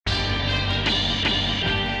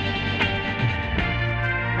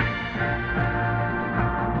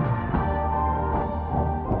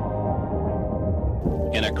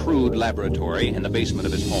crude laboratory in the basement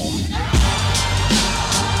of his home.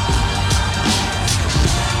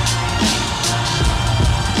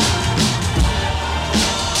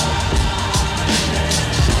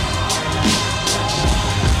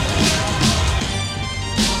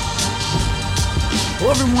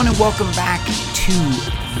 Hello, everyone, and welcome back to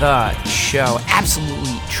the show.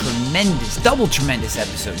 Absolutely tremendous, double tremendous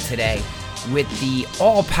episode today with the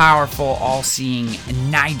all-powerful, all-seeing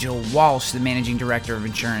Nigel Walsh, the Managing Director of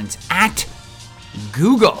Insurance at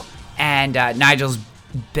Google. And Nigel's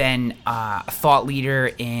been a thought leader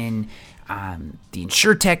in the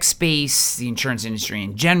insurtech space, the insurance industry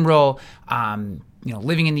in general.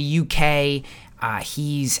 Living in the UK,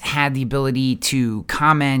 he's had the ability to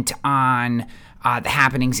comment on the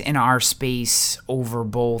happenings in our space over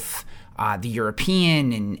both the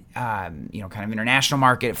European and, kind of international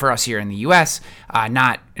market for us here in the U.S.,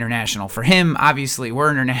 not international for him. Obviously,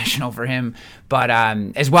 we're international for him, but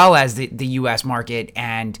as well as the U.S. market,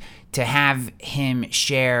 and to have him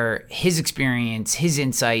share his experience, his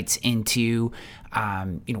insights into,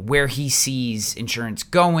 where he sees insurance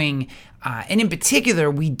going. And in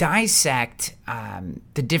particular, we dissect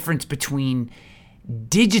the difference between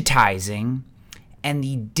digitizing and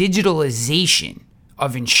the digitalization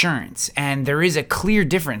of insurance. And there is a clear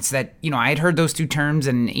difference that, I had heard those two terms,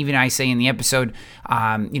 and even I say in the episode,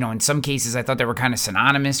 in some cases I thought they were kind of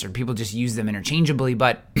synonymous, or people just use them interchangeably.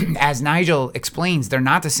 But as Nigel explains, they're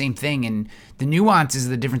not the same thing. And the nuances,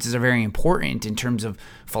 the differences are very important in terms of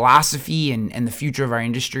philosophy and the future of our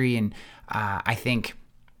industry. And I think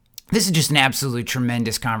this is just an absolutely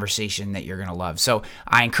tremendous conversation that you're going to love. So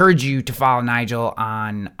I encourage you to follow Nigel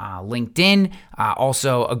on LinkedIn,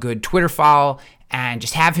 also a good Twitter follow, and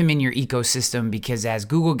just have him in your ecosystem, because as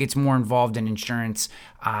Google gets more involved in insurance,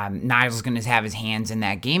 Nigel's going to have his hands in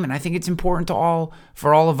that game. And I think it's important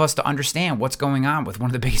for all of us to understand what's going on with one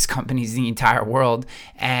of the biggest companies in the entire world.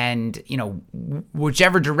 And,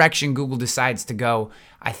 whichever direction Google decides to go,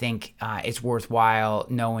 I think it's worthwhile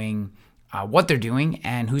knowing what they're doing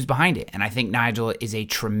and who's behind it. And I think Nigel is a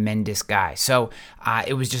tremendous guy. So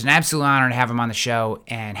it was just an absolute honor to have him on the show,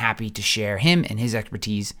 and happy to share him and his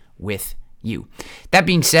expertise with you. That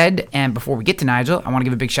being said, and before we get to Nigel, I want to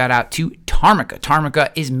give a big shout out to Tarmika.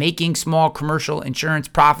 Tarmika is making small commercial insurance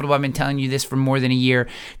profitable. I've been telling you this for more than a year.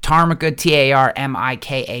 Tarmika,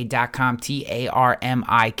 TARMIKA.com,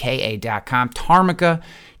 TARMIKA.com.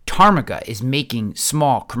 Tarmika is making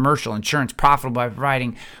small commercial insurance profitable by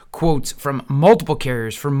providing quotes from multiple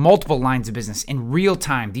carriers for multiple lines of business in real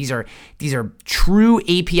time. These are true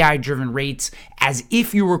API-driven rates, as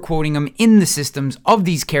if you were quoting them in the systems of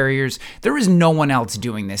these carriers. There is no one else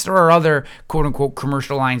doing this. There are other quote-unquote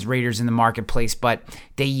commercial lines raters in the marketplace, but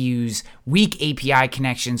they use weak API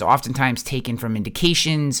connections, oftentimes taken from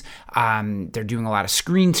indications. They're doing a lot of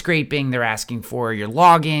screen scraping. They're asking for your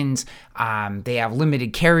logins. They have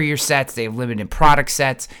limited carrier sets. They have limited product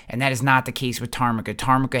sets, and that is not the case with Tarmika.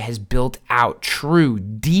 Tarmika has built out true,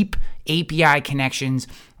 deep API connections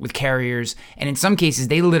with carriers, and in some cases,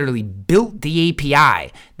 they literally built the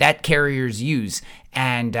API that carriers use.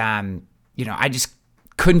 And, I just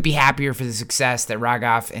couldn't be happier for the success that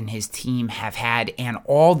Raghav and his team have had, and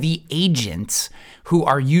all the agents who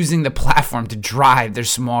are using the platform to drive their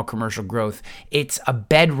small commercial growth. It's a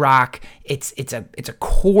bedrock. It's a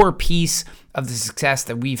core piece of the success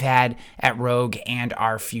that we've had at Rogue and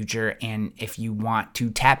our future. And if you want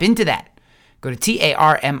to tap into that, go to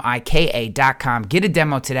TARMIKA.com, get a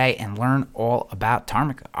demo today, and learn all about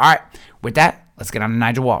Tarmika. All right, with that, let's get on to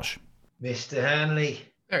Nigel Walsh. Mr. Hanley.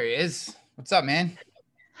 There he is. What's up, man?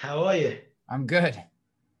 How are you? I'm good.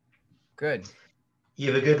 Good.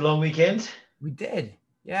 You have a good long weekend? We did.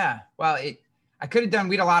 Yeah. Well, we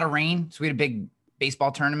had a lot of rain. So we had a big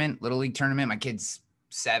baseball tournament, little league tournament. My kid's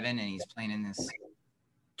 7 and he's playing in this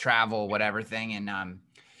travel, whatever thing. And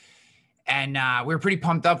we were pretty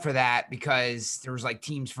pumped up for that, because there was like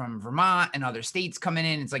teams from Vermont and other states coming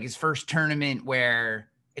in. It's like his first tournament where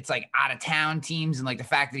it's like out of town teams. And like the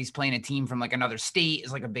fact that he's playing a team from like another state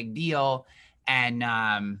is like a big deal. And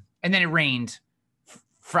then it rained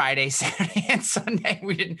Friday, Saturday, and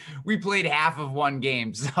Sunday. We played half of one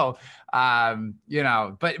game. So, but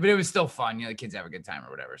it was still fun. The kids have a good time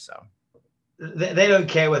or whatever. So they don't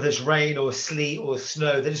care whether it's rain or sleet or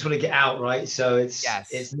snow. They just want to get out, right? So it's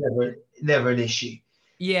never an issue.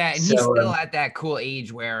 Yeah. And he's still at that cool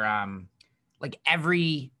age where, like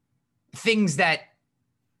every things that,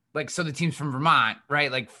 like, so the team's from Vermont,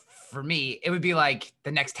 right? Like for me, it would be like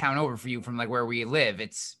the next town over for you from like where we live.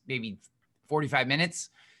 It's maybe 45 minutes.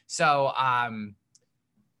 So,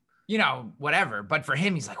 whatever. But for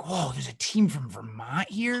him, he's like, whoa, there's a team from Vermont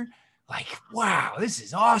here. like, wow, this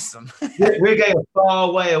is awesome. We're going a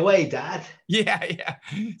far way away, Dad. Yeah.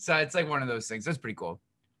 So it's like one of those things. That's pretty cool.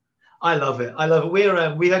 I love it.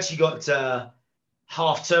 We've actually got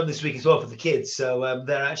half term this week as well for the kids. So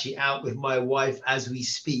they're actually out with my wife as we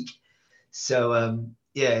speak. So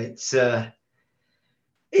it's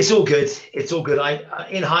all good. It's all good.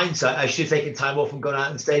 In hindsight, I should have taken time off and gone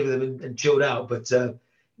out and stayed with them and chilled out. But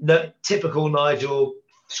no, typical Nigel,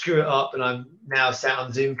 screw it up, and I'm now sat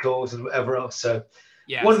on Zoom calls and whatever else. So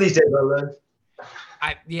one of these days I'll learn.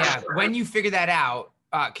 When you figure that out,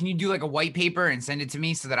 can you do like a white paper and send it to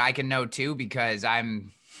me so that I can know too? Because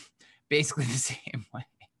I'm basically the same way.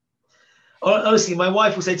 Honestly, my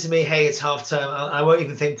wife will say to me, hey, it's half term. I won't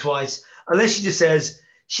even think twice unless she just says,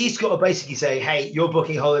 she's got to basically say, hey, you're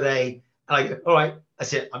booking holiday. And I go, all right,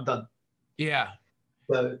 that's it. I'm done. Yeah.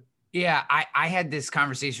 So, yeah. I had this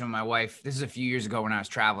conversation with my wife. This is a few years ago when I was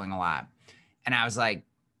traveling a lot. And I was like,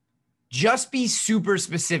 just be super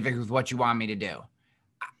specific with what you want me to do.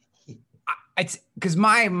 It's because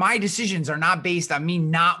my decisions are not based on me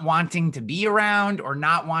not wanting to be around or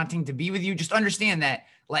not wanting to be with you. Just understand that,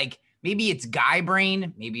 like, maybe it's guy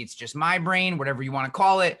brain, maybe it's just my brain, whatever you want to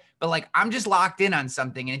call it. But like, I'm just locked in on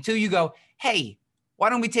something. And until you go, hey, why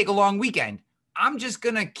don't we take a long weekend? I'm just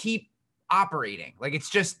going to keep operating. Like, it's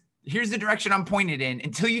just, here's the direction I'm pointed in.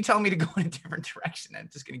 Until you tell me to go in a different direction, I'm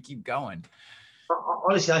just going to keep going.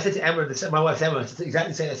 Honestly, I said to Emma, my wife Emma,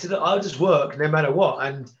 exactly the same. I said, I'll just work no matter what.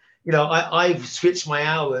 And, you know, I've switched my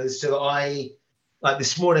hours so that like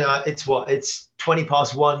this morning, it's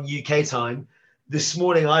 1:20 UK time. This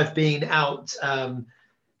morning I've been out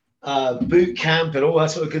boot camp and all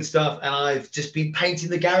that sort of good stuff, and I've just been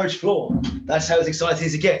painting the garage floor. That's how as exciting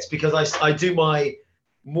as it gets, because I do my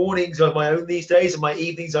mornings on my own these days, and my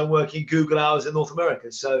evenings I'm working Google hours in North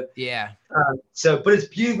America. So yeah. But it's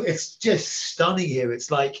beautiful. It's just stunning here.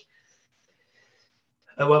 It's like,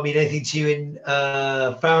 I won't mean anything to you in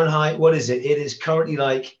Fahrenheit. What is it? It is currently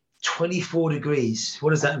like 24 degrees.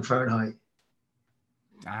 What is that in Fahrenheit?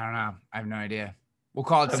 I don't know. I have no idea. We'll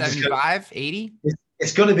call it 75, 80.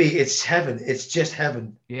 It's heaven. It's just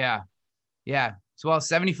heaven. Yeah. So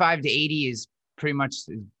 75 to 80 is pretty much as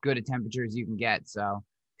good a temperature as you can get. So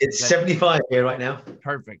it's 75 here right now.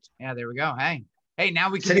 Perfect. Yeah, there we go. Hey,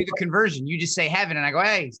 now we can do the conversion. You just say heaven and I go,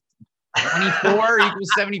 hey, 24 equals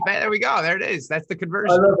 75. There we go. There it is. That's the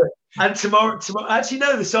conversion. I love it. And tomorrow, actually,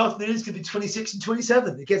 no, this afternoon is going to be 26 and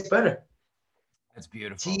 27. It gets better. That's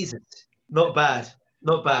beautiful. Jesus. Not bad.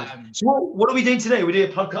 So what are we doing today? We're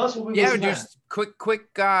doing a podcast? We're just quick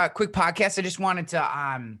podcast. I just wanted to,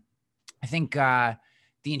 I think the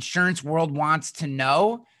insurance world wants to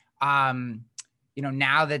know,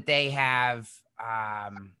 now that they have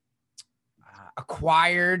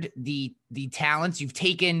acquired the talents.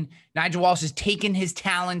 Nigel Walsh has taken his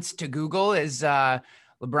talents to Google, as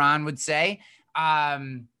LeBron would say.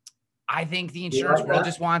 I think the insurance world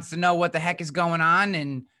just wants to know what the heck is going on.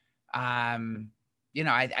 And,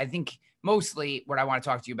 I think mostly what I want to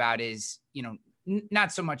talk to you about is,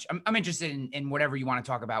 not so much. I'm interested in whatever you want to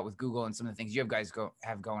talk about with Google and some of the things you guys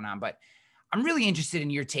have going on, but I'm really interested in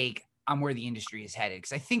your take on where the industry is headed,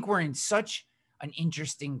 because I think we're in such an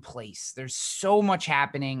interesting place. There's so much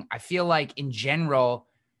happening. I feel like in general,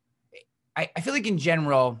 the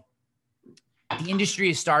industry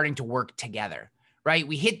is starting to work together, right?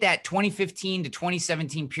 We hit that 2015 to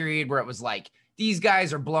 2017 period where it was like, these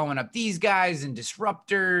guys are blowing up these guys and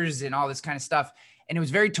disruptors and all this kind of stuff. And it was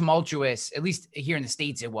very tumultuous, at least here in the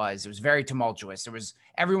States, it was very tumultuous.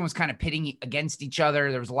 Everyone was kind of pitting against each other.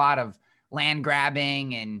 There was a lot of land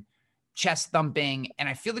grabbing and chest thumping. And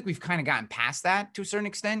I feel like we've kind of gotten past that to a certain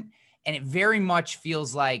extent. And it very much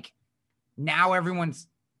feels like now everyone's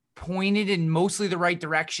pointed in mostly the right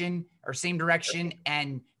direction or same direction.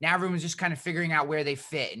 And now everyone's just kind of figuring out where they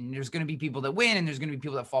fit. And there's going to be people that win and there's going to be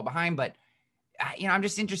people that fall behind. But, I'm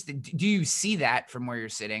just interested. Do you see that from where you're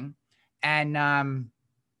sitting? And, I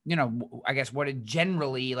guess what it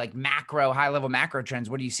generally like high level macro trends,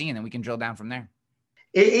 what are you seeing? And we can drill down from there.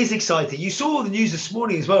 It is exciting. You saw the news this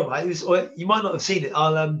morning as well, right? You might not have seen it.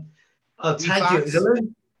 I'll tag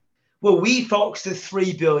you. Well, WeFox to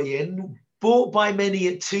 $3 billion, bought by many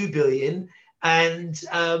at $2 billion, and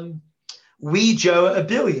WeJoe at $1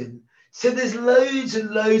 billion. So there's loads and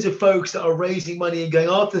loads of folks that are raising money and going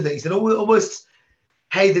after things, and almost,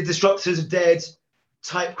 hey, the disruptors are dead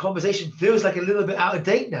type conversation feels like a little bit out of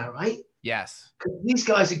date now, right? Yes. These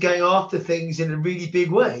guys are going after things in a really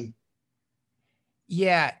big way.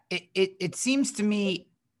 Yeah, it seems to me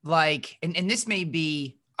like, and this may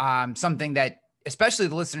be something that especially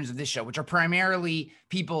the listeners of this show, which are primarily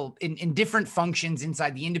people in different functions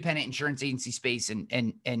inside the independent insurance agency space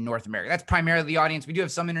in North America. That's primarily the audience. We do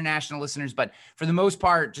have some international listeners, but for the most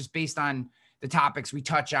part, just based on the topics we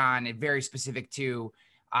touch on, it's very specific to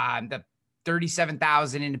the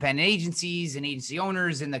 37,000 independent agencies and agency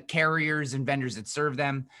owners and the carriers and vendors that serve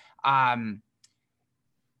them.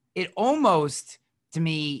 It almost, to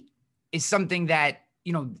me, is something that,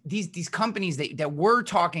 you know, these companies that we're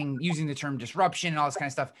talking, using the term disruption and all this kind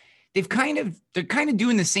of stuff, they're kind of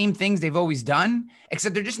doing the same things they've always done,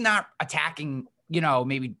 except they're just not attacking, you know,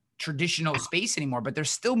 maybe traditional space anymore, but they're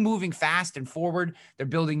still moving fast and forward. They're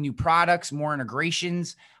building new products, more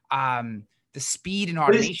integrations, the speed and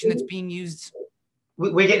automation that's being used.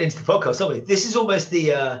 We're getting into the podcast, aren't we? This is almost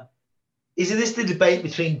isn't this the debate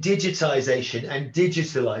between digitization and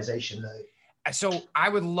digitalization, though? So I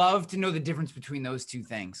would love to know the difference between those two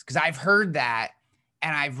things, because I've heard that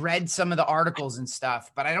and I've read some of the articles and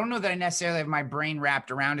stuff, but I don't know that I necessarily have my brain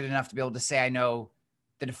wrapped around it enough to be able to say I know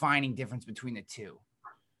the defining difference between the two.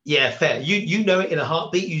 Yeah, fair. You know it in a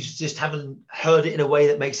heartbeat. You just haven't heard it in a way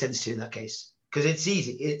that makes sense to you in that case, because it's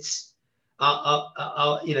easy. It's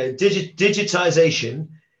digitization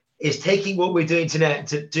is taking what we're doing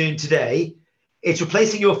today. It's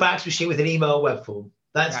replacing your fax machine with an email web form.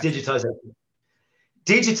 That's digitization.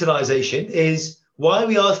 Digitalization is, why are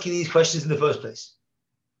we asking these questions in the first place?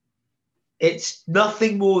 It's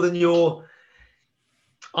nothing more than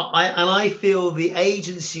I feel the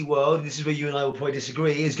agency world, this is where you and I will probably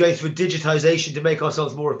disagree, is going through digitization to make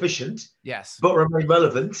ourselves more efficient, yes, but remain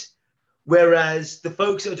relevant. Whereas the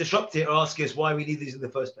folks that are disrupting it are asking us why we need these in the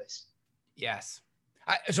first place. Yes.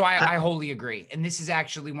 I wholly agree. And this is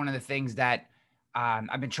actually one of the things that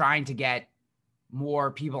I've been trying to get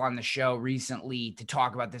more people on the show recently to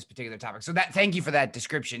talk about this particular topic. So thank you for that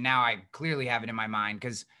description. Now I clearly have it in my mind,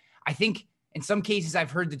 because I think in some cases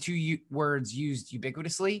I've heard the two words used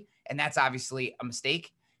ubiquitously, and that's obviously a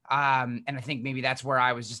mistake. And I think maybe that's where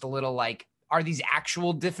I was just a little like, are these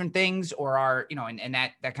actual different things, or are, you know, and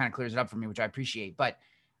that kind of clears it up for me, which I appreciate. But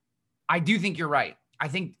I do think you're right. I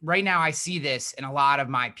think right now I see this in a lot of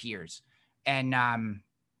my peers, and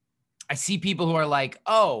I see people who are like,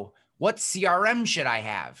 oh, what CRM should I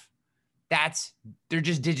have? They're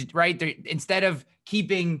just right? Instead of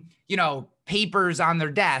keeping, you know, papers on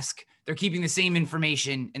their desk, they're keeping the same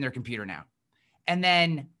information in their computer now. And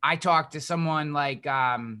then I talked to someone like,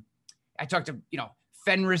 I talked to, you know,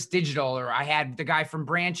 Fenris Digital, or I had the guy from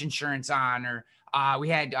Branch Insurance on, or we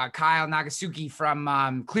had Kyle Nagasuki from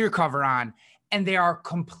ClearCover on, and they are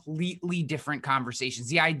completely different conversations.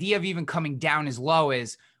 The idea of even coming down as low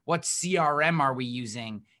as what CRM are we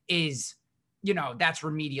using is, you know, that's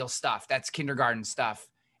remedial stuff. That's kindergarten stuff.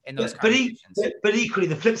 In those conversations. But equally,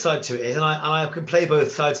 the flip side to it is, and I can play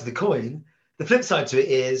both sides of the coin. The flip side to it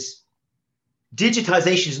is,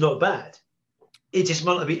 digitization is not bad. It just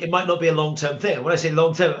might not be a long-term thing. When I say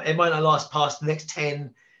long-term, it might not last past the next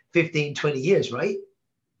 10, 15, 20 years, right?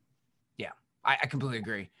 Yeah, I completely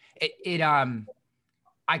agree.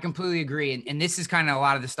 I completely agree. And this is kind of a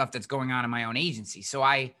lot of the stuff that's going on in my own agency. So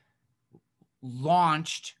I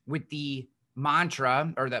launched with the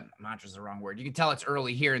mantra, or the mantra is the wrong word. You can tell it's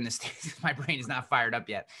early here in this. My brain is not fired up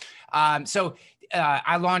yet. So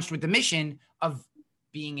I launched with the mission of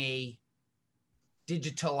being a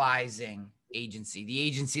digitalizing agency, the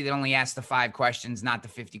agency that only asks the 5 questions, not the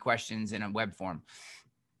 50 questions in a web form.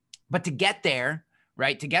 But to get there, I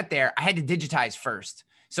had to digitize first.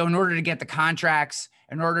 So in order to get the contracts,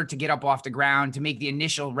 in order to get up off the ground, to make the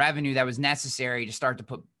initial revenue that was necessary to start to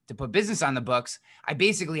put business on the books, I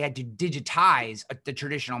basically had to digitize the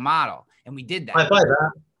traditional model. And we did that. I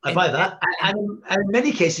buy that. And in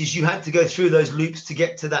many cases, you had to go through those loops to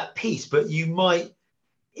get to that piece. But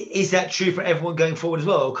is that true for everyone going forward as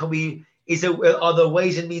well? Are there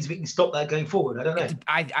ways and means we can stop that going forward? I don't know.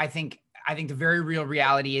 I think the very real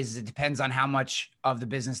reality is it depends on how much of the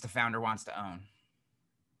business the founder wants to own.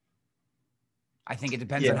 I think it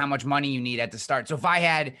depends on how much money you need at the start. So if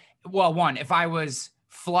I was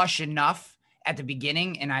flush enough at the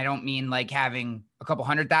beginning, and I don't mean like having a couple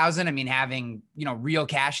 $100,000, I mean having, you know, real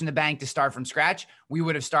cash in the bank to start from scratch, we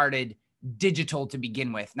would have started digital to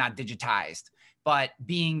begin with, not digitized. But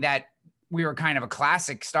being that we were kind of a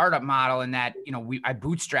classic startup model in that, you know, I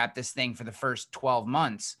bootstrapped this thing for the first 12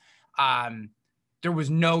 months. There was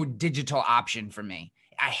no digital option for me.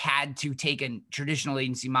 I had to take a traditional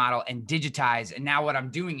agency model and digitize. And now what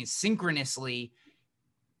I'm doing is synchronously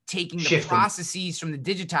taking the processes from the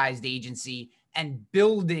digitized agency and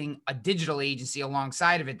building a digital agency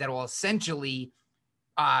alongside of it that will essentially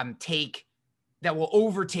overtake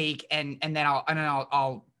and then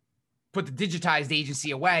I'll put the digitized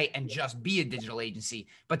agency away and just be a digital agency.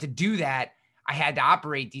 But to do that, I had to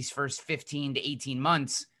operate these first 15 to 18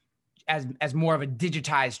 months as more of a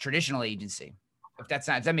digitized traditional agency. If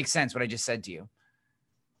that makes sense, what I just said to you.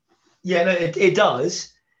 Yeah, no, it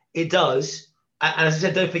does. It does. And as I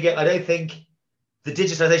said, don't forget, I don't think the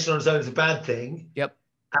digitization on its own is a bad thing. Yep.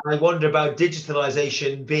 And I wonder about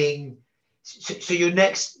digitalization being, so your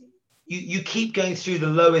next, you keep going through the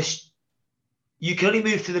lowest, you can only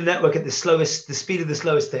move through the network at the speed of the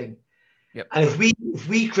slowest thing. Yep. And if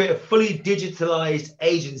we create a fully digitalized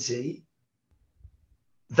agency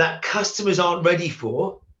that customers aren't ready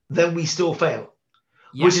for, then we still fail.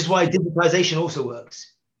 Yes. Which is why digitization also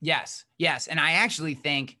works. Yes. And I actually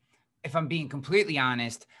think, if I'm being completely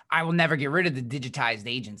honest, I will never get rid of the digitized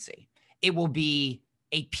agency. It will be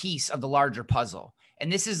a piece of the larger puzzle.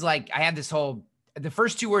 And this is like, I have this whole, the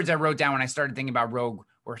first two words I wrote down when I started thinking about Rogue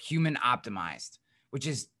were human optimized, which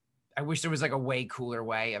is, I wish there was like a way cooler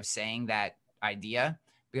way of saying that idea,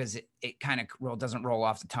 because it kind of doesn't roll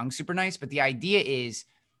off the tongue super nice. But the idea is,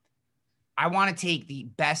 I want to take the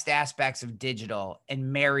best aspects of digital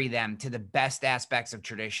and marry them to the best aspects of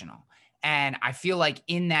traditional. And I feel like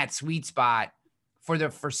in that sweet spot for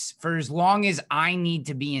as long as I need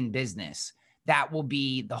to be in business, that will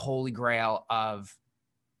be the holy grail of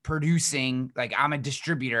producing. Like, I'm a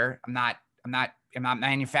distributor. I'm not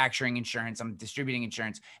manufacturing insurance. I'm distributing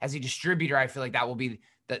insurance. As a distributor, I feel like that will be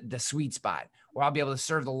the sweet spot where I'll be able to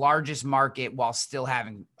serve the largest market while still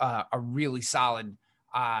having a really solid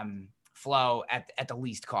flow at the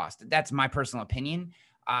least cost. That's my personal opinion.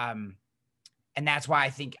 And that's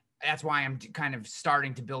why I'm kind of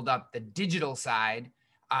starting to build up the digital side,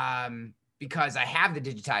 because I have the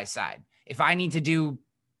digitized side. If I need to do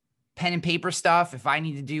pen and paper stuff, if I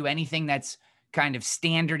need to do anything that's kind of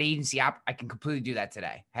standard agency I can completely do that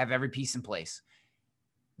today. I have every piece in place.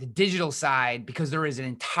 The digital side, because there is an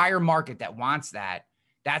entire market that wants that,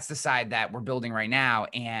 that's the side that we're building right now.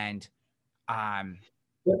 And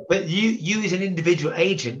but you as an individual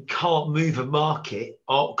agent can't move a market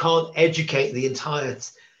or can't educate the entire.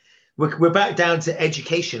 We're back down to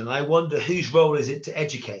education, and I wonder whose role is it to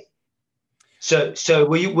educate. So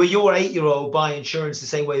will your 8-year-old buy insurance the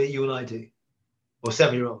same way that you and I do, or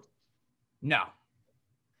 7-year-old? No.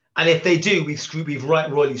 And if they do, we've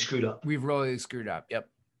royally screwed up. We've royally screwed up. Yep.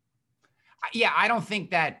 Yeah, I don't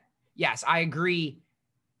think that. Yes, I agree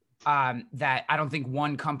that I don't think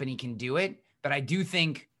one company can do it, but I do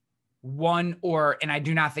think and I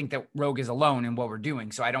do not think that Rogue is alone in what we're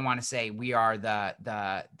doing. So I don't want to say we are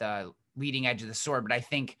the leading edge of the sword, but I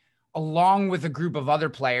think along with a group of other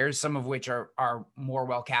players, some of which are more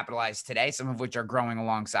well capitalized today, some of which are growing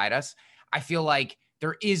alongside us, I feel like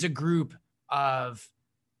there is a group of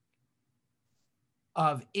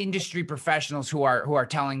industry professionals who are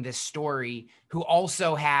telling this story, who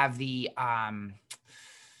also have the I'm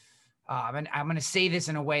going to say this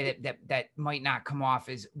in a way that might not come off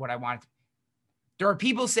as what I want. There are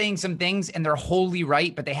people saying some things and they're wholly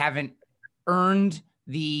right, but they haven't earned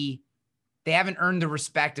the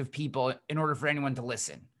respect of people in order for anyone to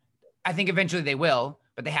listen. I think eventually they will,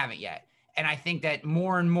 but they haven't yet. And I think that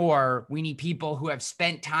more and more we need people who have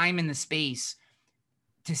spent time in the space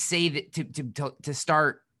to say that, to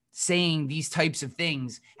start saying these types of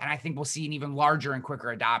things. And I think we'll see an even larger and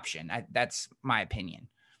quicker adoption. That's my opinion.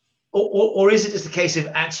 Or is it just a case of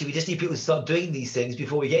actually we just need people to start doing these things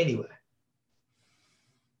before we get anywhere?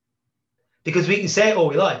 Because we can say it all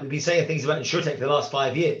we like. We've been saying things about InsurTech for the last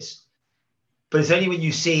 5 years. But it's only when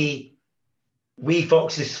you see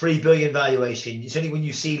WeFox's $3 billion valuation, it's only when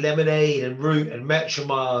you see Lemonade and Root and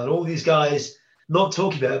Metromile and all these guys not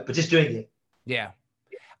talking about it, but just doing it. Yeah.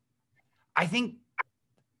 I think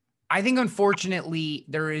unfortunately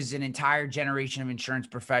there is an entire generation of insurance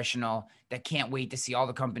professional that can't wait to see all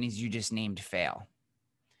the companies you just named fail.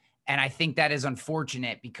 And I think that is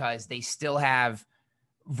unfortunate because they still have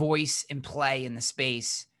voice and play in the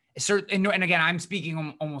space. And again, I'm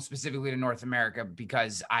speaking almost specifically to North America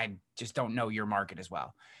because I just don't know your market as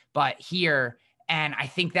well. But here, and I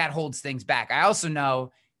think that holds things back. I also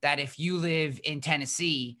know that if you live in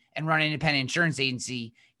Tennessee and run an independent insurance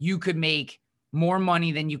agency, you could make more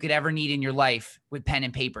money than you could ever need in your life with pen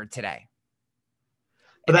and paper today.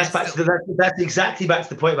 But that's exactly back to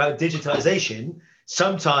the point about digitization.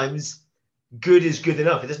 Sometimes good is good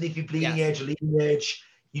enough. It doesn't need to be bleeding edge or leading edge.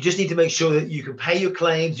 You just need to make sure that you can pay your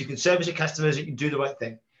claims, you can service your customers, you can do the right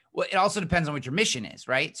thing. Well, it also depends on what your mission is,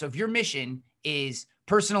 right? So if your mission is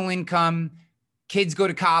personal income, kids go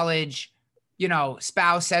to college,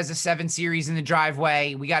 spouse has a 7 Series in the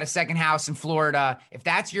driveway, we got a second house in Florida. If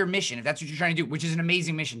that's your mission, if that's what you're trying to do, which is an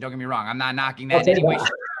amazing mission, don't get me wrong, I'm not knocking that in any way.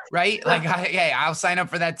 right? Like, I'll sign up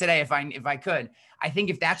for that today if I could. I think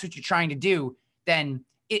if that's what you're trying to do, then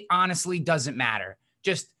it honestly doesn't matter.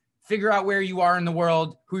 Just figure out where you are in the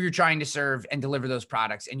world, who you're trying to serve, and deliver those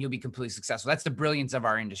products, and you'll be completely successful. That's the brilliance of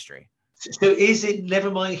our industry. So is it,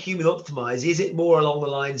 never mind human optimize, is it more along the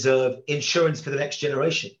lines of insurance for the next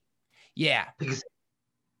generation? Yeah. Because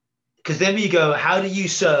then you go, how do you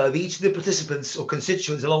serve each of the participants or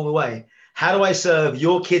constituents along the way? How do I serve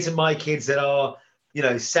your kids and my kids that are,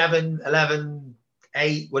 7, 11,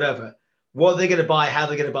 8, whatever? What are they going to buy? How are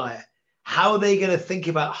they going to buy it? How are they going to think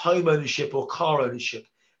about home ownership or car ownership?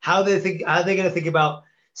 How are they going to think about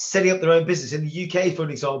setting up their own business? In the UK, for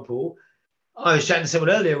an example, I was chatting to someone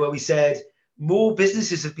earlier where we said more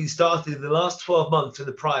businesses have been started in the last 12 months than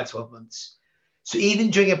the prior 12 months. So even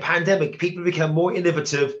during a pandemic, people become more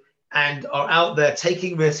innovative and are out there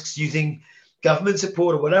taking risks, using government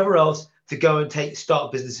support or whatever else to go and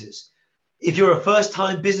start businesses. If you're a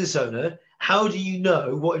first-time business owner, how do you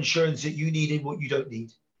know what insurance that you need and what you don't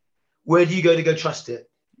need? Where do you go trust it?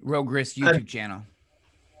 Rogue Risk YouTube channel.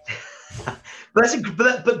 But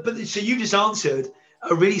so you just answered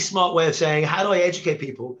a really smart way of saying, how do I educate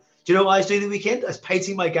people? Do you know what I was doing the weekend? I was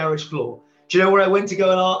painting my garage floor. Do you know where I went to go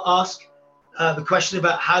and ask the question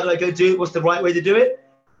about how do I go do it? What's the right way to do it?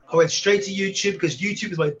 I went straight to YouTube because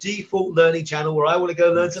YouTube is my default learning channel where I want to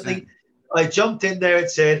go learn 100%. Something. I jumped in there and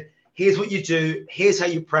said, here's what you do. Here's how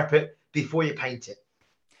you prep it before you paint it.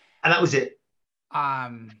 And that was it.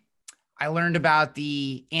 I learned about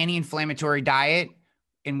the anti-inflammatory diet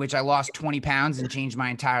in which I lost 20 pounds and changed my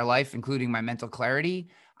entire life, including my mental clarity.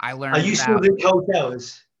 I learned. Are you still doing cold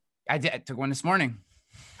showers? I did. I took one this morning.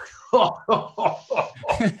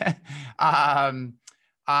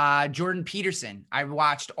 Jordan Peterson. I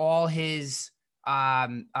watched all his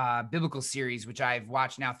biblical series, which I've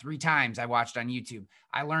watched now 3 times. I watched on YouTube.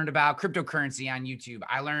 I learned about cryptocurrency on YouTube.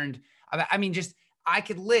 I learned about, I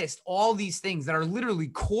could list all these things that are literally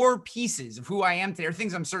core pieces of who I am today, or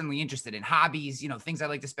things I'm certainly interested in, hobbies, things I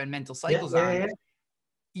like to spend mental cycles on. Yeah.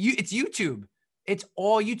 It's YouTube. It's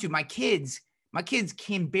all YouTube. My kids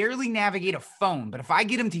can barely navigate a phone, but if I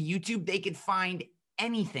get them to YouTube, they could find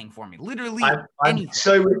anything for me. Literally anything. I'm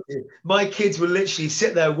so with you. My kids will literally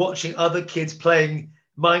sit there watching other kids playing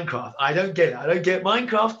Minecraft. I don't get it. I don't get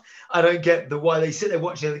Minecraft. I don't get why they sit there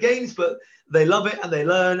watching other games, but they love it and they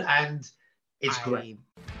learn, and it's great.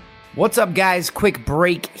 What's up, guys? Quick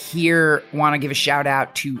break here. Want to give a shout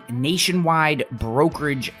out to Nationwide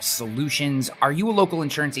Brokerage Solutions. Are you a local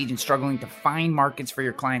insurance agent struggling to find markets for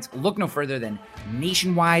your clients? Look no further than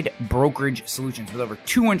Nationwide Brokerage Solutions. With over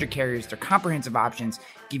 200 carriers, their comprehensive options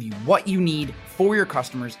give you what you need for your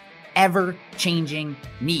customers' ever-changing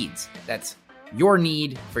needs. That's your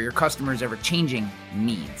need for your customers' ever-changing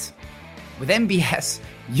needs. With NBS,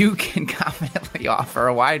 you can confidently offer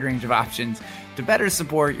a wide range of options to better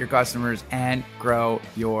support your customers and grow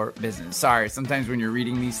your business. Sorry, sometimes when you're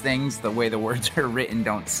reading these things, the way the words are written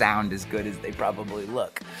don't sound as good as they probably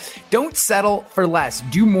look. Don't settle for less.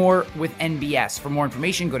 Do more with NBS. For more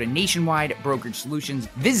information, go to Nationwide Brokerage Solutions.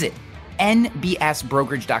 Visit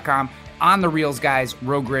nbsbrokerage.com. On the reels, guys,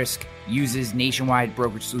 Rogue Risk uses Nationwide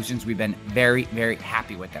Brokerage Solutions. We've been very, very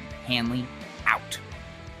happy with them. Hanley out.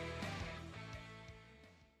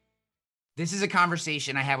 This is a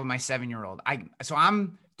conversation I have with my 7-year-old. So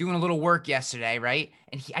I'm doing a little work yesterday, right?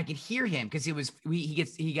 And I could hear him because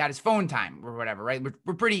he got his phone time or whatever, right?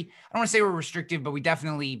 We're pretty, I don't want to say we're restrictive, but we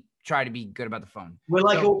definitely try to be good about the phone. We're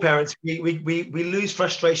like all parents. We lose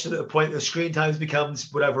frustration at the point that screen time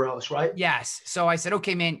becomes whatever else, right? Yes. So I said,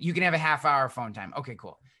 okay, man, you can have a half-hour phone time. Okay,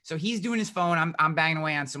 cool. So he's doing his phone. I'm banging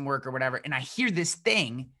away on some work or whatever, and I hear this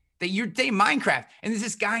thing that you're saying Minecraft, and there's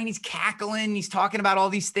this guy and he's cackling, he's talking about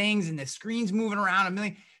all these things, and the screen's moving around a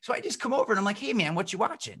million. So I just come over and I'm like, hey man, what you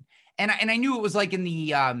watching? And I knew it was like in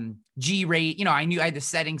the G rate, I knew I had the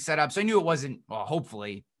settings set up. So I knew it wasn't, well,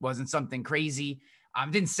 hopefully wasn't something crazy.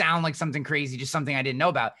 It didn't sound like something crazy, just something I didn't know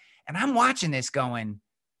about. And I'm watching this going,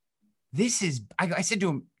 I said to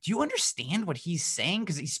him, do you understand what he's saying?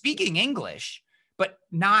 Because he's speaking English, but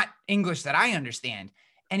not English that I understand.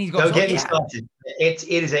 And he goes, don't get me started. It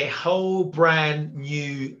is a whole brand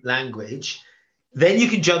new language. Then you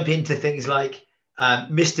can jump into things like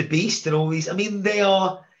Mr. Beast and all these.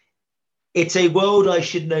 It's a world I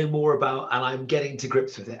should know more about, and I'm getting to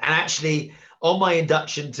grips with it. And actually, on my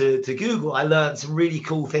induction to Google, I learned some really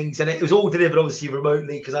cool things. And it was all delivered, obviously,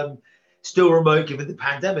 remotely because I'm still remote given the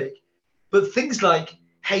pandemic. But things like,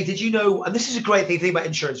 hey, did you know, and this is a great thing about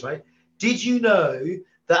insurance, right? Did you know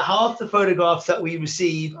that half the photographs that we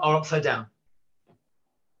receive are upside down?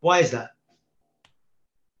 Why is that?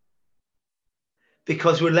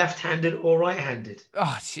 because we're left-handed or right-handed.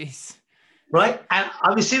 Oh, jeez. Right? And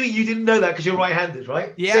I'm assuming you didn't know that because you're right-handed,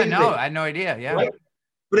 right? Yeah, Same no, thing, I had no idea. Yeah. right?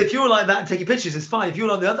 But if you're like that and taking pictures, it's fine. If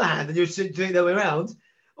you're on the other hand and you're doing it the other way around,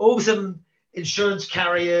 all of a sudden insurance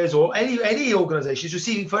carriers or any organization is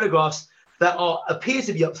receiving photographs that appear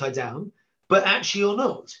to be upside down, but actually are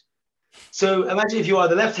not. So imagine if you are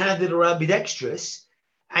either left-handed or ambidextrous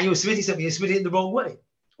and you're submitting something, you're submitting it in the wrong way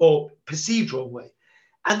or perceived wrong way.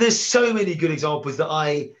 And there's so many good examples that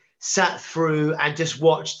I sat through and just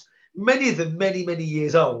watched, many of them many, many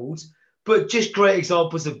years old, but just great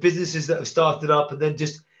examples of businesses that have started up and then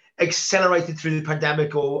just accelerated through the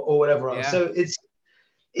pandemic or whatever else. Yeah. So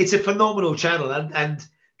it's a phenomenal channel and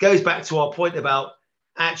goes back to our point about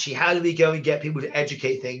actually how do we go and get people to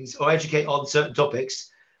educate things or educate on certain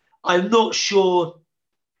topics. I'm not sure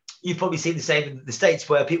you've probably seen the same in the States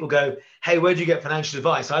where people go, hey, where do you get financial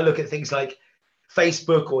advice? I look at things like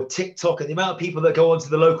Facebook or TikTok and the amount of people that go onto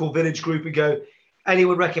the local village group and go,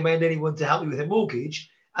 anyone recommend anyone to help me with a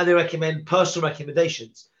mortgage? And they recommend personal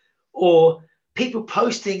recommendations. Or people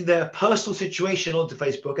posting their personal situation onto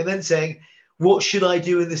Facebook and then saying, what should I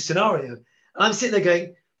do in this scenario? And I'm sitting there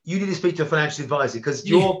going, you need to speak to a financial advisor because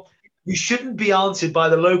you shouldn't be answered by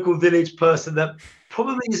the local village person that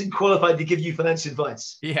probably isn't qualified to give you financial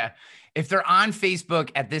advice. Yeah. If they're on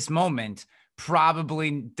Facebook at this moment,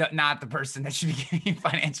 probably not the person that should be giving you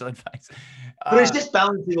financial advice. But it's just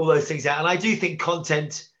balancing all those things out. And I do think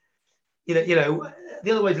content, the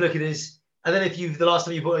other way to look at it is, and then if the last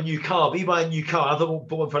time you bought a new car, but you buy a new car, I've bought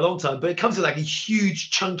one for a long time, but it comes with like a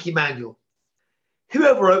huge chunky manual.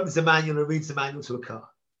 Whoever opens the manual and reads the manual to a car?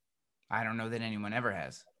 I don't know that anyone ever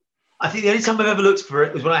has. I think the only time I've ever looked for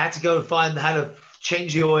it was when I had to go and find how to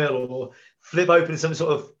change the oil or flip open some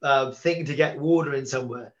sort of thing to get water in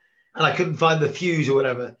somewhere. And I couldn't find the fuse or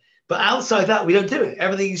whatever. But outside that, we don't do it.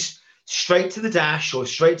 Everything's straight to the dash or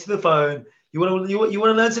straight to the phone. You want to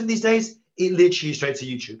learn something these days? It literally is straight to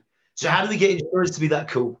YouTube. So how do we get insurance to be that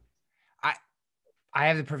cool? I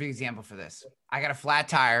have the perfect example for this. I got a flat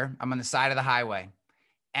tire. I'm on the side of the highway.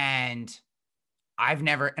 And I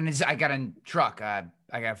got a truck. I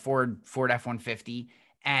got a Ford F-150.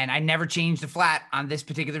 And I never changed the flat on this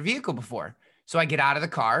particular vehicle before. So I get out of the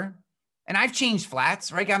car and I've changed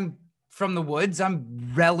flats, right? I'm from the woods.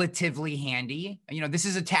 I'm relatively handy. This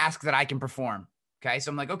is a task that I can perform. Okay.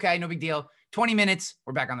 So I'm like, okay, no big deal. 20 minutes.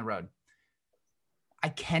 We're back on the road. I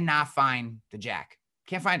cannot find the jack.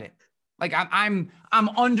 Can't find it. Like I'm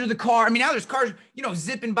under the car. I mean, now there's cars,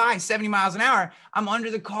 zipping by 70 miles an hour. I'm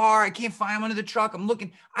under the car. I can't find, I'm under the truck. I'm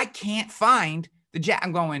looking, I can't find the jack.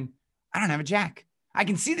 I'm going, I don't have a jack. I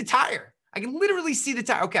can see the tire. I can literally see the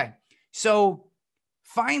tire. Okay. So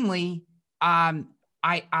finally, I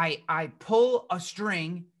pull a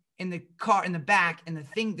string in the car in the back and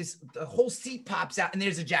the whole seat pops out and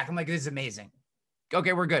there's a jack. I'm like, this is amazing.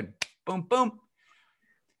 Okay. We're good. Boom, boom.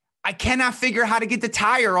 I cannot figure how to get the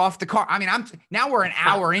tire off the car. I mean, now we're an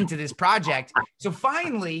hour into this project. So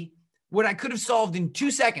finally, what I could have solved in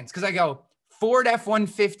 2 seconds, because I go Ford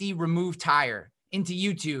F-150 remove tire into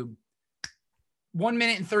YouTube. 1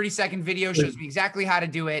 minute and 30-second video shows me exactly how to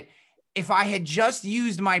do it. If I had just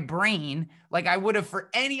used my brain like I would have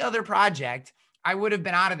for any other project, I would have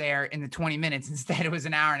been out of there in the 20 minutes. Instead, it was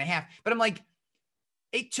an hour and a half. But I'm like,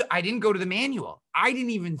 I didn't go to the manual. I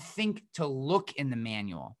didn't even think to look in the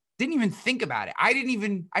manual. Didn't even think about it.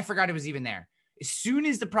 I forgot it was even there. As soon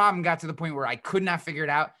as the problem got to the point where I could not figure it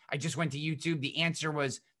out, I just went to YouTube. The answer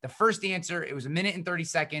was the first answer. It was 1 minute and 30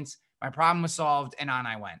 seconds. My problem was solved and on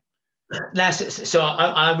I went. Now, so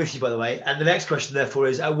I'm with you, by the way. And the next question, therefore,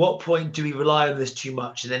 is at what point do we rely on this too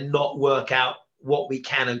much and then not work out what we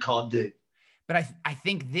can and can't do? But I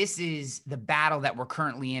think this is the battle that we're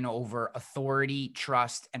currently in over authority,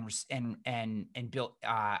 trust, and built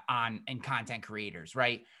on content creators,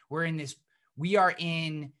 right? We are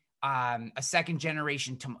in a second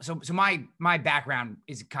generation. So my background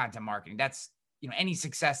is content marketing. That's, any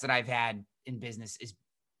success that I've had in business is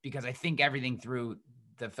because I think everything through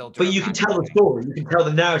the filter. But you can tell the story, you can tell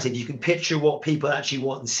the narrative, you can picture what people actually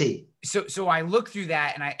want and see. So I look through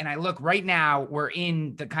that and I look right now, we're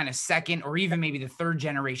in the kind of second or even maybe the third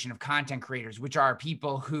generation of content creators, which are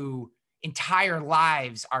people who entire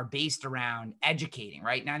lives are based around educating,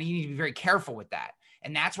 right? Now you need to be very careful with that.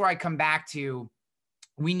 And that's where I come back to,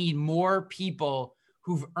 we need more people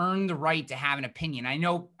who've earned the right to have an opinion. I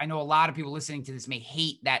know a lot of people listening to this may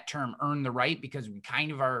hate that term, earn the right, because we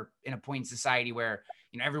kind of are in a point in society where,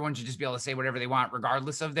 everyone should just be able to say whatever they want,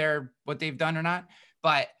 regardless of what they've done or not.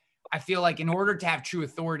 But I feel like in order to have true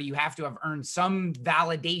authority, you have to have earned some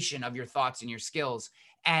validation of your thoughts and your skills.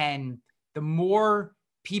 And the more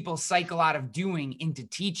people cycle out of doing into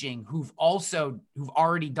teaching who've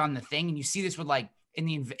already done the thing. And you see this with like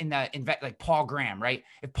like Paul Graham, right?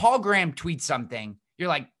 If Paul Graham tweets something, you're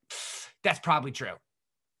like, that's probably true.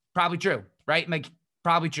 Probably true, right? Like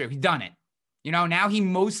probably true. He's done it. You know, now he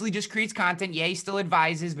mostly just creates content. Yeah, he still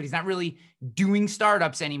advises, but he's not really doing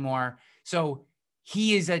startups anymore. So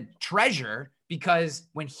he is a treasure because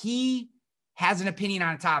when he has an opinion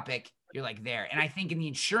on a topic, you're like there. And I think in the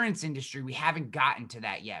insurance industry, we haven't gotten to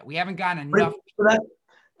that yet. We haven't gotten enough.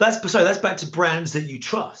 That's back to brands that you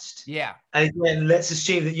trust. Yeah. And again, let's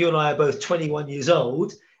assume that you and I are both 21 years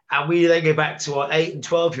old, and we then go back to our 8 and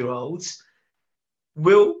 12-year-olds.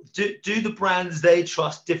 Will do the brands they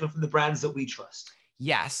trust different from the brands that we trust?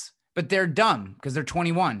 Yes, but they're dumb because they're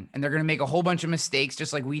 21 and they're going to make a whole bunch of mistakes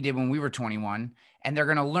just like we did when we were 21. And they're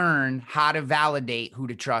going to learn how to validate who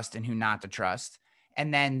to trust and who not to trust.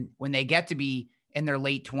 And then when they get to be in their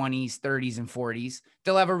late 20s, 30s, and 40s,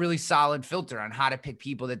 they'll have a really solid filter on how to pick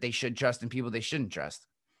people that they should trust and people they shouldn't trust.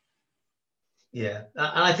 Yeah.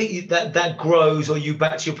 And I think that grows, or you,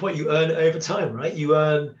 back to your point, you earn it over time, right? You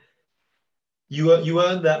earn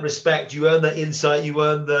that respect, you earn that insight, you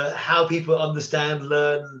earn how people understand,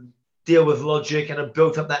 learn, deal with logic, and have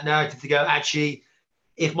built up that narrative to go, actually,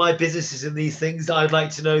 if my business is in these things, I'd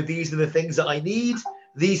like to know these are the things that I need,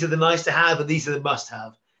 these are the nice to have, and these are the must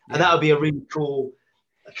have. And that would be a really cool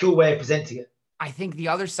way of presenting it. I think the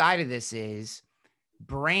other side of this is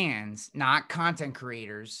brands, not content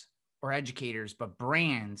creators or educators, but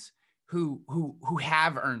brands who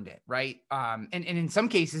have earned it, right? And in some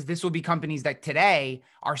cases, this will be companies that today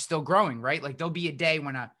are still growing, right? Like there'll be a day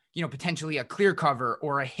when potentially a ClearCover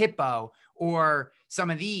or a Hippo or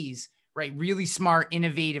some of these, right? Really smart,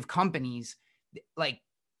 innovative companies. Like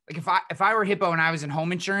if I were Hippo and I was in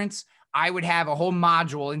home insurance, I would have a whole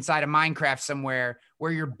module inside of Minecraft somewhere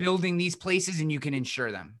where you're building these places and you can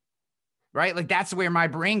insure them, right? Like that's where my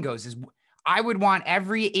brain goes, is I would want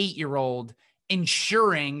every 8-year-old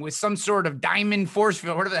insuring with some sort of diamond force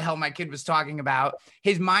field, whatever the hell my kid was talking about,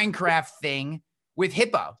 his Minecraft thing with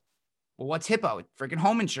Hippo. Well, what's Hippo? Freaking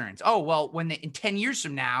home insurance. Oh, well, in 10 years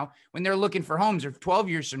from now, when they're looking for homes, or 12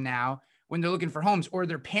 years from now, when they're looking for homes, or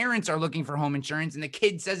their parents are looking for home insurance and the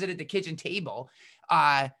kid says it at the kitchen table,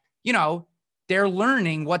 they're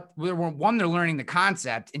learning one, they're learning the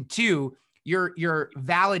concept, and two, you're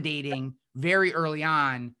validating very early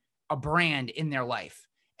on a brand in their life.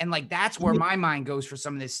 And like, that's where my mind goes for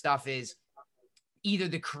some of this stuff, is either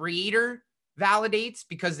the creator validates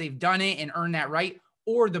because they've done it and earned that right,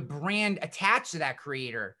 or the brand attached to that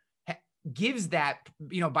creator gives that,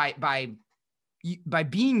 by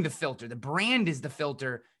being the filter. The brand is the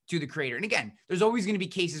filter to the creator. And again, there's always going to be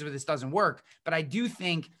cases where this doesn't work, but I do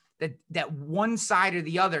think that one side or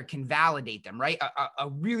the other can validate them, right? A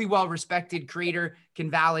really well-respected creator can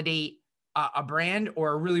validate a brand,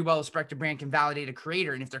 or a really well-respected brand can validate a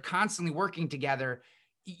creator. And if they're constantly working together,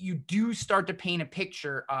 you do start to paint a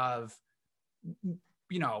picture of,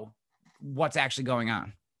 what's actually going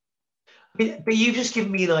on. But you've just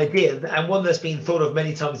given me an idea, and one that's been thought of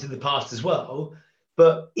many times in the past as well.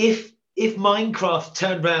 But if Minecraft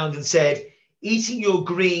turned around and said, eating your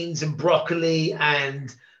greens and broccoli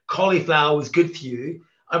and cauliflower was good for you,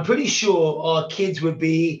 I'm pretty sure our kids would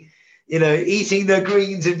be, eating their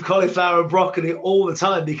greens and cauliflower and broccoli all the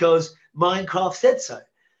time because Minecraft said so.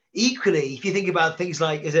 Equally, if you think about things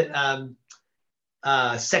like, is it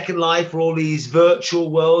Second Life, or all these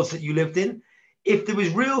virtual worlds that you lived in, if there was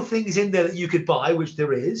real things in there that you could buy, which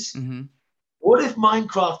there is, what if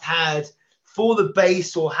Minecraft had, for the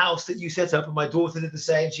base or house that you set up, and my daughter did the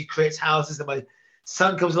same, she creates houses, and my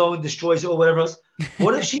son comes along and destroys it or whatever else,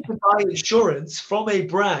 what if she could buy insurance from a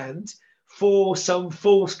brand for some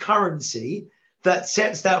false currency that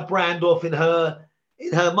sets that brand off in her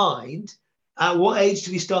mind? At what age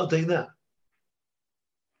do we start doing that?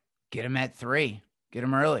 Get them at 3. Get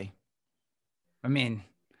them early. I mean,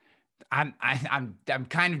 I'm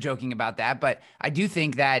kind of joking about that, but I do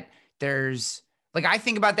think that there's, like, I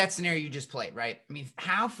think about that scenario you just played, right? I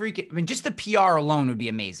mean, just the PR alone would be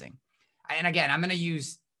amazing. And again, I'm going to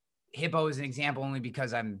use Hippo as an example only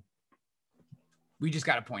because we just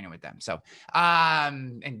got appointed with them. So,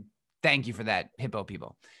 and thank you for that, Hippo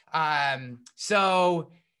people.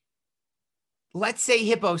 So let's say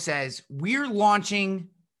Hippo says, we're launching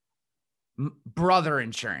brother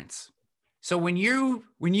insurance. So when you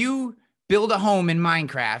build a home in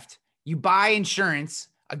Minecraft, you buy insurance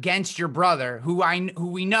against your brother, who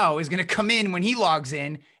we know is going to come in when he logs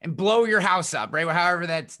in and blow your house up, right? However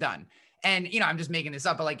that's done. And, I'm just making this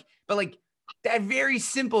up, but that very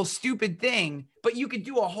simple, stupid thing, but you could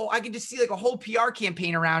do I could just see like a whole PR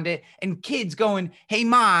campaign around it and kids going, hey,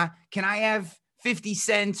 Ma, can I have 50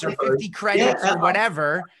 cents or 50 credits or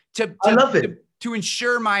whatever I love it. To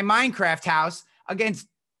insure my Minecraft house against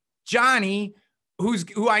Johnny,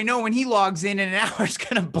 who I know when he logs in an hour is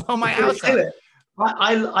going to blow my house up.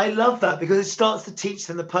 I love that because it starts to teach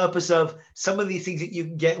them the purpose of some of these things that you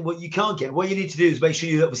can get and what you can't get. What you need to do is make sure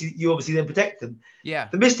you obviously then protect them. Yeah.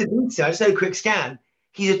 The Mr. Beast, I just had a quick scan.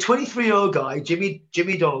 He's a 23-year-old guy, Jimmy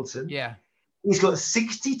Donaldson. Yeah. He's got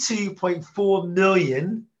 62.4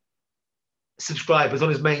 million subscribers on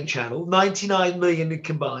his main channel, 99 million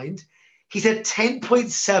combined. He's had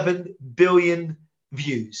 10.7 billion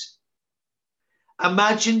views.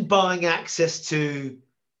 Imagine buying access to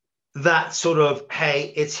that sort of,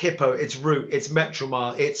 hey, it's Hippo, it's Root, it's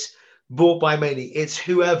Metromile, it's bought by many, it's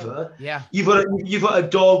whoever. Yeah. You've got a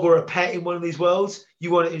dog or a pet in one of these worlds.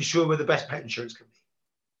 You want to ensure where the best pet insurance can be.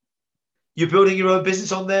 You're building your own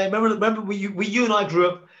business on there. Remember, you and I grew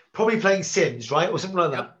up probably playing Sims, right, or something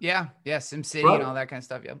like that. Yeah. SimCity and all that kind of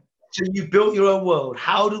stuff. Yep. So you built your own world.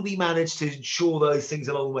 How do we manage to ensure those things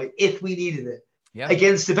along the way if we needed it? Yeah.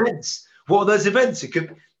 Against events. What are those events? It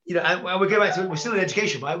could, and we go back to, we're still in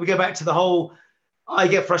education, right? We go back to the whole, I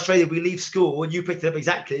get frustrated. We leave school and you picked it up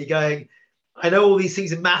exactly going, I know all these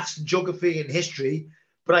things in maths and geography and history,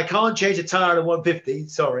 but I can't change a tire at 150.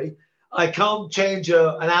 Sorry. I can't change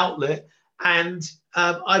an outlet. And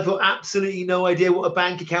I've got absolutely no idea what a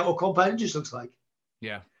bank account or compound interest looks like.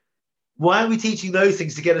 Yeah. Why are we teaching those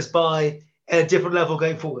things to get us by at a different level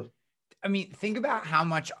going forward? I mean, think about how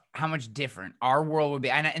much different our world would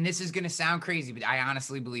be. And this is going to sound crazy, but I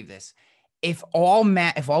honestly believe this. If all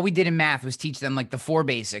we did in math was teach them like the 4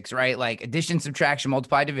 basics, right? Like addition, subtraction,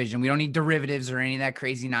 multiply, division. We don't need derivatives or any of that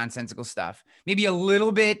crazy nonsensical stuff. Maybe a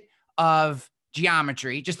little bit of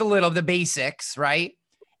geometry, just a little of the basics, right?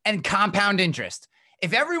 And compound interest.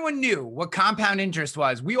 If everyone knew what compound interest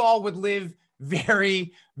was, we all would live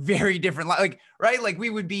very, very different. Like, right? Like we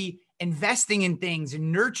would be investing in things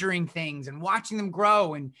and nurturing things and watching them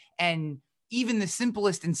grow. And even the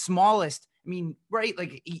simplest and smallest, I mean, right?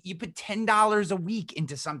 Like you put $10 a week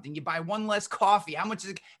into something, you buy one less coffee. How much is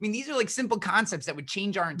it? I mean, these are like simple concepts that would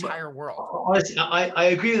change our entire world. Honestly, I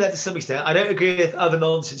agree with that to some extent. I don't agree with other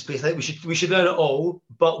nonsense pieces. I think we should learn it all,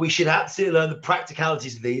 but we should absolutely learn the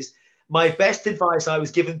practicalities of these. My best advice I was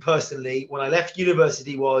given personally when I left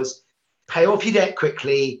university was pay off your debt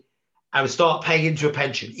quickly and start paying into a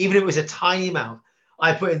pension. Even if it was a tiny amount.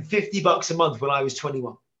 I put in $50 a month when I was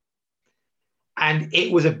 21. And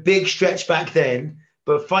it was a big stretch back then,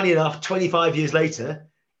 but funny enough, 25 years later,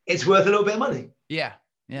 it's worth a little bit of money. Yeah.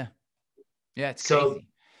 It's so crazy.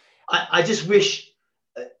 I just wish,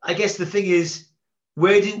 I guess the thing is,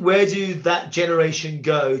 where do that generation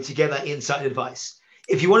go to get that insight and advice?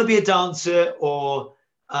 If you want to be a dancer or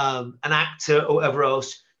an actor or whatever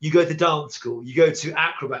else, you go to dance school, you go to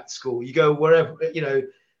acrobat school, you go wherever,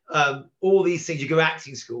 all these things, you go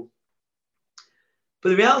acting school. But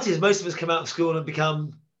the reality is most of us come out of school and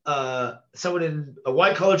become someone in a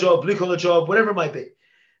white collar job, blue collar job, whatever it might be.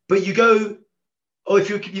 But you go, if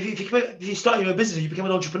you start your own business, you become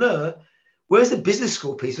an entrepreneur. Where's the business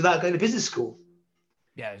school piece without going to business school?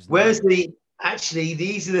 Yeah. These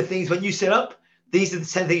are the things when you set up, these are the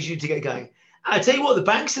 10 things you need to get going. I tell you what, the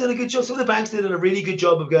banks did a good job. Some of the banks did a really good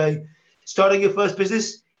job of going, starting your first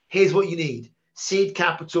business, here's what you need. Seed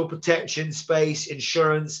capital, protection, space,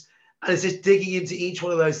 insurance. And it's just digging into each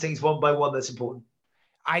one of those things one by one that's important.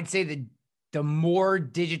 I'd say the more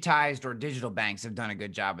digitized or digital banks have done a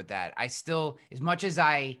good job with that. I still, as much as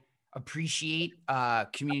I appreciate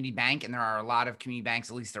community bank, and there are a lot of community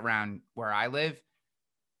banks, at least around where I live,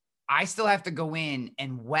 I still have to go in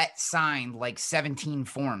and wet sign like 17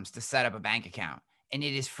 forms to set up a bank account. And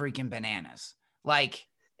it is freaking bananas. Like,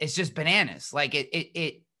 it's just bananas. Like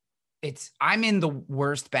it's, I'm in the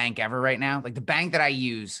worst bank ever right now. Like the bank that I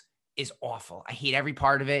use is awful. I hate every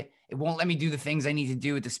part of it. It won't let me do the things I need to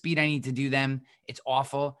do at the speed I need to do them. It's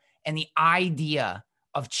awful. And the idea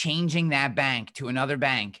of changing that bank to another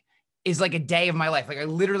bank is like a day of my life. Like I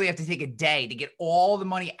literally have to take a day to get all the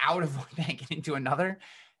money out of one bank and into another.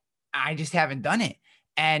 I just haven't done it.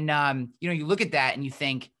 And, you look at that and you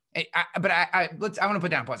think, I want to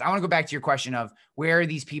put down a pause. I want to go back to your question of where are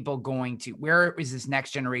these people going to, where is this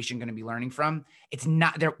next generation going to be learning from? It's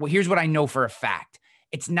not there. Well, here's what I know for a fact.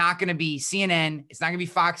 It's not going to be CNN. It's not going to be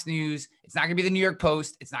Fox News. It's not going to be the New York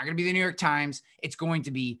Post. It's not going to be the New York Times. It's going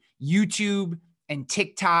to be YouTube and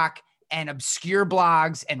TikTok and obscure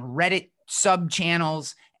blogs and Reddit sub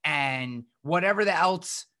channels and whatever the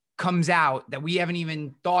else comes out that we haven't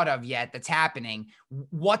even thought of yet that's happening,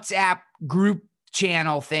 WhatsApp group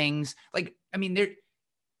channel things. Like, I mean,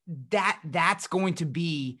 that's going to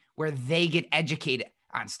be where they get educated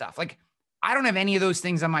on stuff. Like, I don't have any of those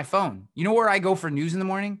things on my phone. You know where I go for news in the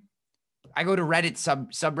morning? I go to Reddit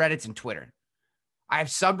subreddits and Twitter. I have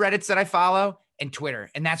subreddits that I follow and Twitter,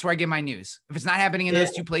 and that's where I get my news. If it's not happening in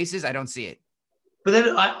those two places, I don't see it. But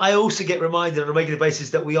then I also get reminded on a regular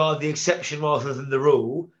basis that we are the exception rather than the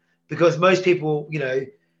rule, because most people, you know,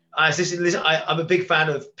 I'm a big fan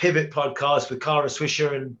of Pivot podcast with Kara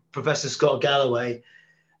Swisher and Professor Scott Galloway.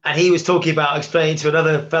 And he was talking about explaining to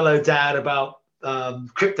another fellow dad about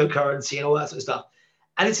cryptocurrency and all that sort of stuff.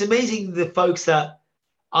 And it's amazing the folks that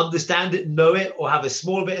understand it, know it, or have a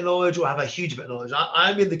small bit of knowledge or have a huge bit of knowledge.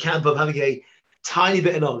 I'm in the camp of having a tiny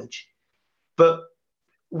bit of knowledge, but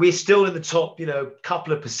we're still in the top, you know,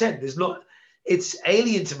 couple of percent. It's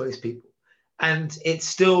alien to most people. And it's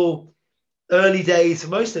still early days for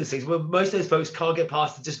most of those things. Well, most of those folks can't get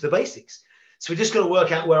past just the basics. So we're just going to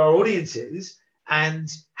work out where our audience is and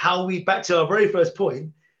how we, back to our very first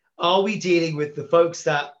point, are we dealing with the folks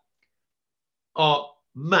that are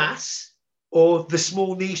mass or the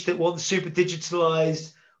small niche that wants super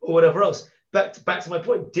digitalized or whatever else? Back to my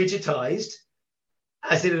point, digitized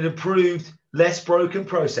as in an improved, less broken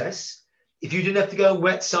process. If you didn't have to go and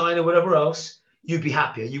wet sign or whatever else, you'd be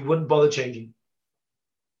happier. You wouldn't bother changing.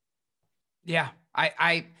 Yeah,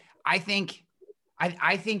 I think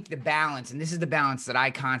the balance, and this is the balance that I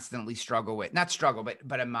constantly struggle with. Not struggle,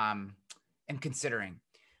 but I'm considering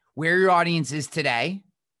where your audience is today.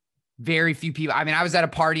 Very few people. I mean, I was at a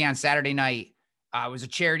party on Saturday night. It was a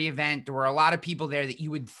charity event. There were a lot of people there that you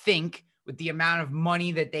would think, with the amount of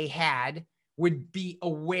money that they had, would be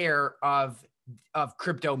aware of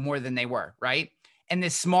crypto more than they were, right? And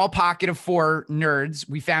this small pocket of 4 nerds,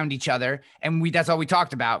 we found each other, and that's all we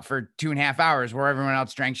talked about for 2.5 hours, where everyone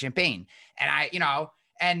else drank champagne. And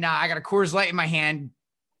I got a Coors Light in my hand,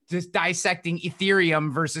 just dissecting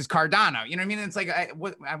Ethereum versus Cardano. You know what I mean? It's like,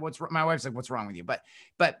 what's my wife's like, what's wrong with you? But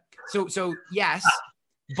so yes,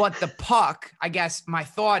 but the puck, I guess my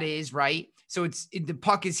thought is, right? So the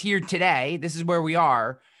puck is here today. This is where we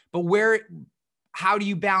are, but how do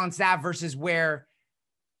you balance that versus where,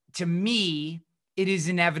 to me, it is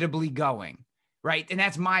inevitably going, right? And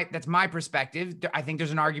that's my perspective. I think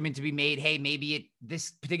there's an argument to be made. Hey, maybe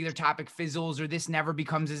this particular topic fizzles, or this never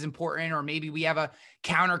becomes as important, or maybe we have a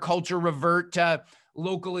counterculture revert to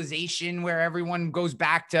localization where everyone goes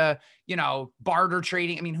back to, you know, barter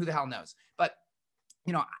trading. I mean, who the hell knows? But,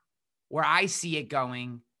 you know, where I see it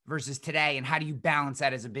going versus today, and how do you balance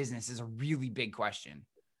that as a business, is a really big question.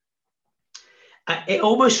 It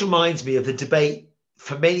almost reminds me of the debate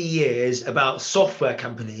for many years about software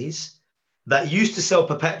companies that used to sell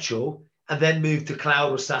perpetual and then moved to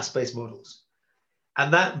cloud or SaaS-based models.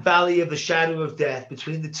 And that valley of the shadow of death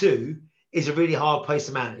between the two is a really hard place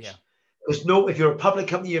to manage. Yeah. Because if you're a public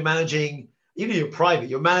company, you're managing, even if you're private,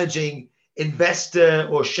 you're managing investor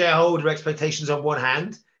or shareholder expectations on one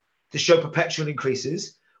hand to show perpetual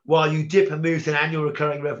increases, while you dip and move to an annual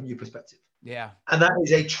recurring revenue perspective. Yeah. And that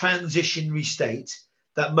is a transitionary state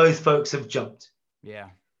that most folks have jumped. Yeah.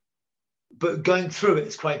 But going through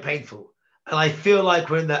it's quite painful. And I feel like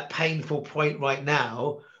we're in that painful point right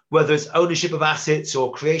now, whether it's ownership of assets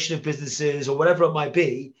or creation of businesses or whatever it might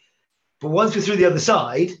be. But once we're through the other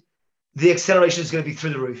side, the acceleration is going to be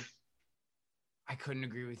through the roof. I couldn't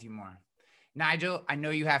agree with you more. Nigel, I know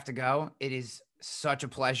you have to go. It is such a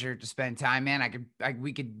pleasure to spend time, man.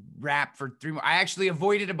 We could wrap for 3 more. I actually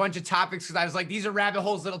avoided a bunch of topics because I was like, these are rabbit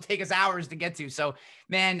holes that'll take us hours to get to. So,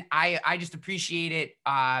 man, I just appreciate it.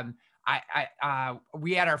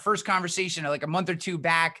 We had our first conversation like a month or 2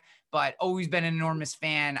 back, but always been an enormous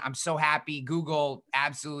fan. I'm so happy. Google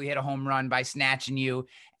absolutely hit a home run by snatching you.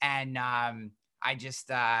 And I just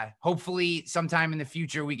hopefully sometime in the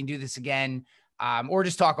future we can do this again. Or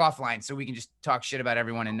just talk offline so we can just talk shit about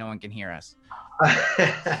everyone and no one can hear us.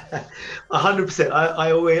 100%. I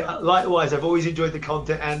always, likewise, I've always enjoyed the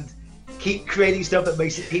content, and keep creating stuff that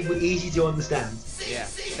makes it people easy to understand. Yeah.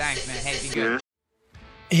 Thanks, man. Hey, be good.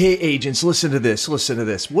 Hey, agents, listen to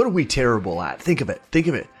this. What are we terrible at? Think of it.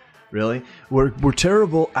 Really? We're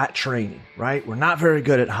terrible at training, right? We're not very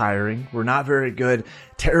good at hiring. We're not very good,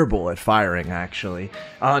 terrible at firing, actually.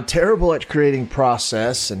 Terrible at creating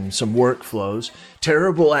process and some workflows.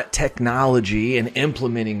 Terrible at technology and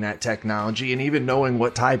implementing that technology and even knowing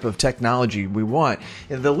what type of technology we want.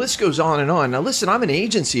 And the list goes on and on. Now, listen, I'm an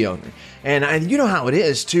agency owner, and you know how it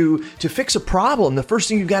is. To fix a problem, the first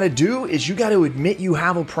thing you got to do is you got to admit you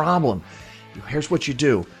have a problem. Here's what you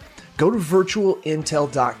do. Go to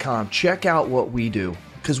virtualintel.com. Check out what we do.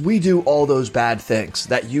 because we do all those bad things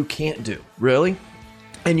that you can't do, really.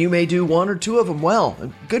 And you may do one or two of them well.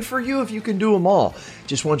 Good for you if you can do them all.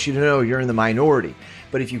 Just want you to know you're in the minority.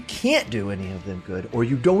 But if you can't do any of them good, or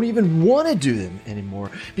you don't even want to do them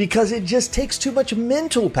anymore because it just takes too much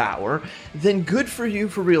mental power, then good for you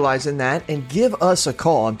for realizing that, and give us a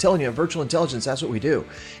call. I'm telling you, at Virtual Intelligence, that's what we do.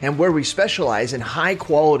 And where we specialize in high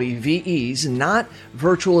quality VEs, not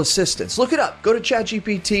virtual assistants. Look it up. Go to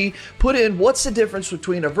ChatGPT, put in what's the difference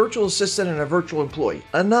between a virtual assistant and a virtual employee.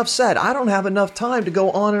 Enough said. I don't have enough time to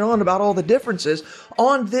go on and on about all the differences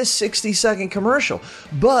on this 60-second commercial.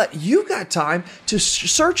 But you've got time to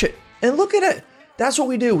search it and look at it. That's what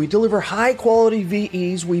we do. We deliver high quality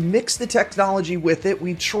VEs. We mix the technology with it.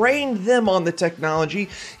 We train them on the technology,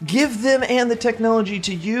 give them and the technology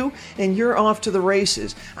to you, and you're off to the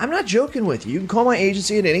races. I'm not joking with you. You can call my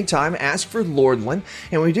agency at any time, ask for Lordland,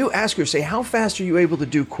 and we do ask her, say, how fast are you able to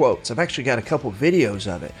do quotes? I've actually got a couple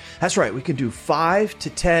videos of it. That's right. We can do 5 to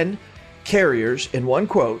 10 carriers in one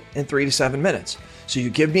quote in 3 to 7 minutes. So you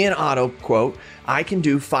give me an auto quote, I can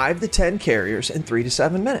do 5 to 10 carriers in 3 to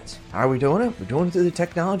 7 minutes. How are we doing it? We're doing it through the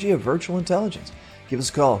technology of virtual intelligence. Give us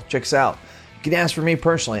a call. Check us out. You can ask for me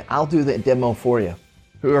personally. I'll do the demo for you.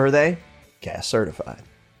 Who are they? CAS certified.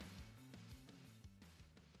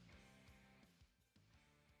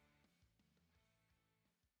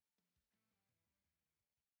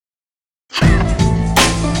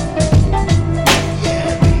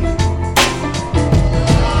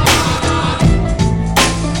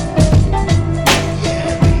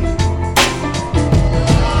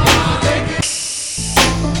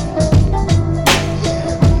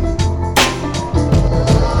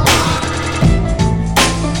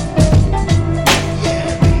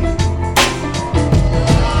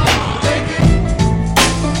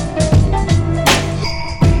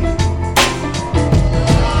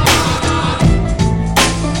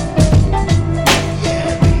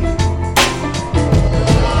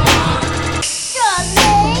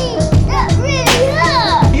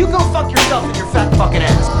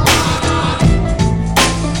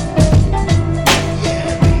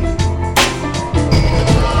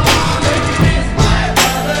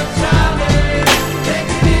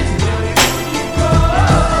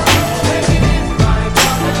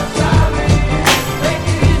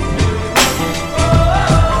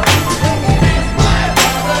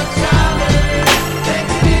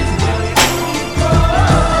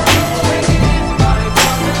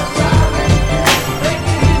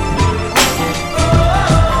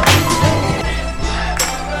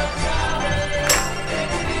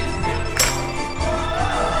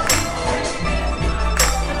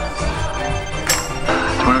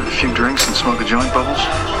 Few drinks and smoke a joint, Bubbles?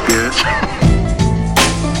 Good.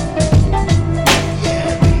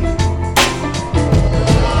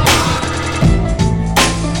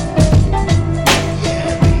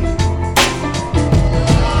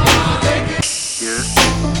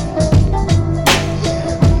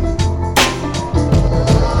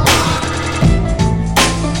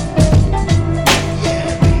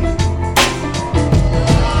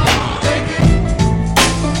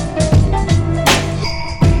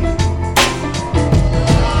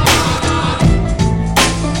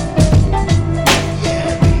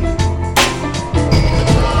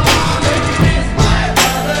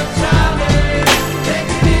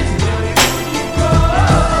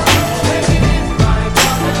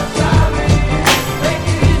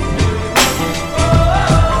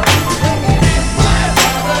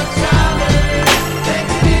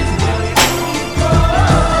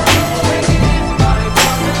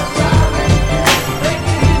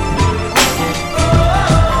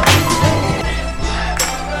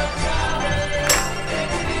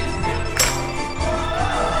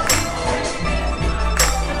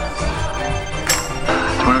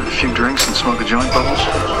 Few drinks and smoke a joint, Bubbles?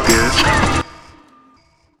 Good.